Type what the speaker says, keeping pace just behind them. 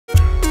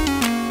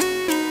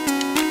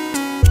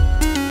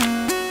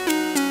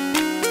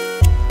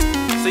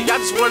honestly, I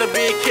just wanna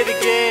be a kid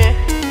again.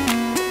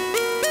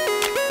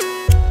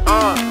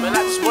 Man,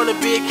 I just wanna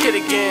be a kid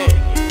again.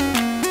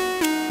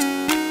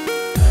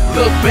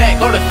 Look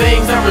back on the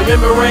things I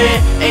remembering.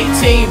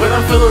 18, but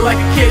I'm feeling like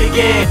a kid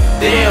again.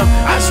 Damn,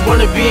 I just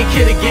wanna be a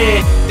kid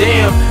again.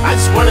 Damn, I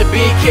just wanna be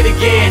a kid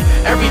again.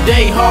 Every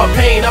day, hard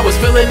pain, I was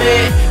feeling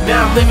it.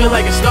 Now I'm living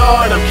like a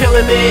star and I'm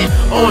killing it.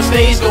 On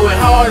stage, going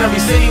hard, I'm a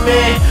city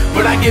man.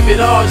 But I give it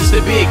all just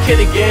to be a kid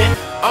again.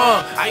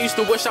 I used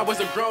to wish I was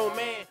a grown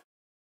man.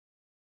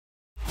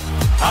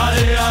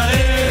 Allez,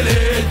 allez,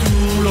 les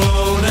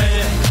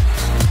Toulonnais.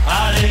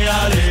 Allez,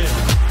 allez,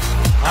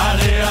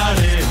 allez,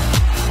 allez.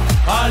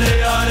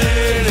 Allez,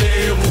 allez,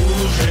 les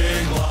rouges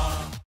et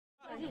noirs.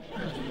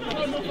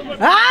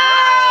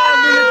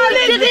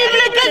 Les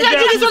Kedgiens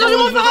qui descendons du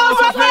Mont Faron,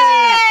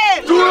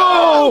 assoiffés.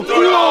 Toulon,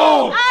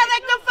 Toulon.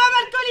 Avec nos femmes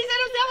alcoolisées,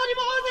 nous servons du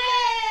rosée.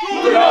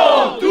 Toulon,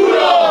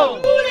 Toulon.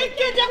 Tous les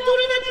Kedgeurs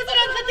Toulonnais, poussons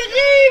notre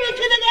terrible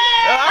cri de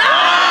guerre.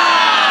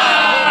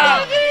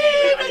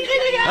 Terrible cri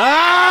de guerre.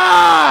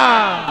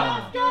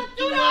 Parce que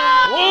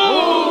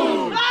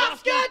Toulon.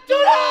 Parce que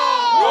Toulon.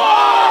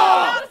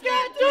 Parce que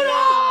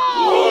Toulon.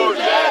 Rouge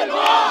et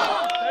noir.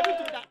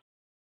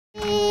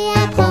 Et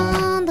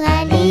apprendre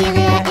à lire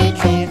et à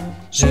écrire,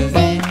 je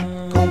vais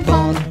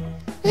comprendre,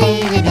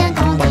 rire et bien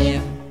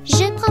grandir.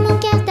 Je prends mon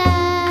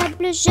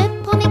cartable, je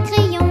prends mes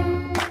crayons,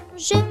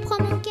 je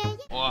prends mon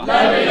cahier.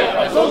 La meilleure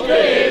façon de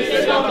créer,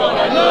 c'est encore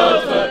la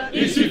nôtre.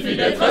 Il suffit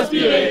d'être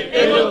inspiré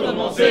et de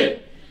recommencer.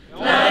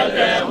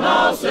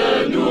 L'alternance,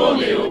 nous on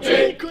est au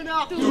pied.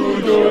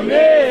 Tout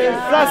donner,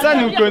 ça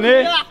nous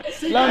connaît.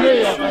 La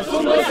meilleure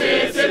façon de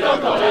bosser, c'est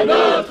encore la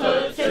nôtre.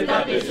 C'est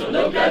taper sur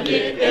nos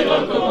claviers et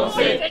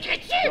recommencer.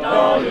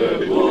 Dans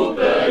le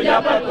groupe, y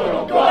a pas de Pôle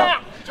encore.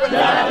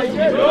 La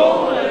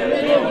Toulon,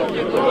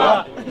 les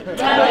Nicolas.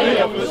 La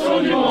meilleure façon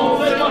du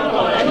monde, c'est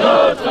encore la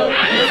nôtre.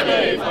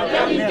 Respect et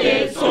fraternité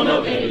sont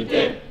nos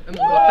vérités.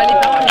 Pas les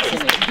paroles,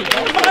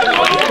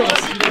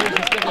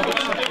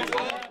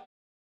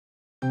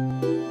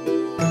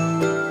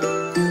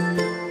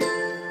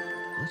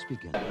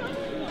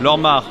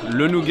 L'Ormar,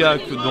 le nougat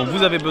dont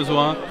vous avez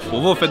besoin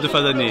pour vos fêtes de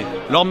fin d'année.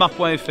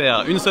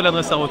 L'Ormar.fr, une seule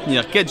adresse à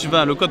retenir,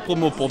 Kedges20, le code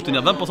promo pour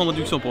obtenir 20% de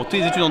réduction pour tous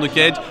les étudiants de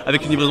Kedges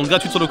avec une livraison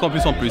gratuite sur le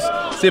campus en plus.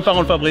 Ses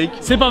parents le fabriquent.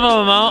 C'est pas ma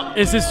maman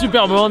et c'est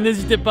super bon,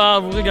 n'hésitez pas à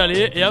vous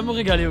régaler et à me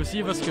régaler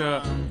aussi parce que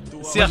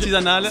c'est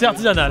artisanal. C'est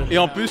artisanal. Et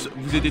en plus,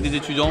 vous aidez des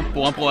étudiants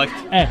pour un pro acte.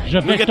 Je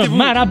vais te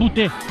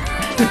marabouter.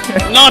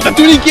 Non, t'as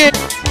tout niqué.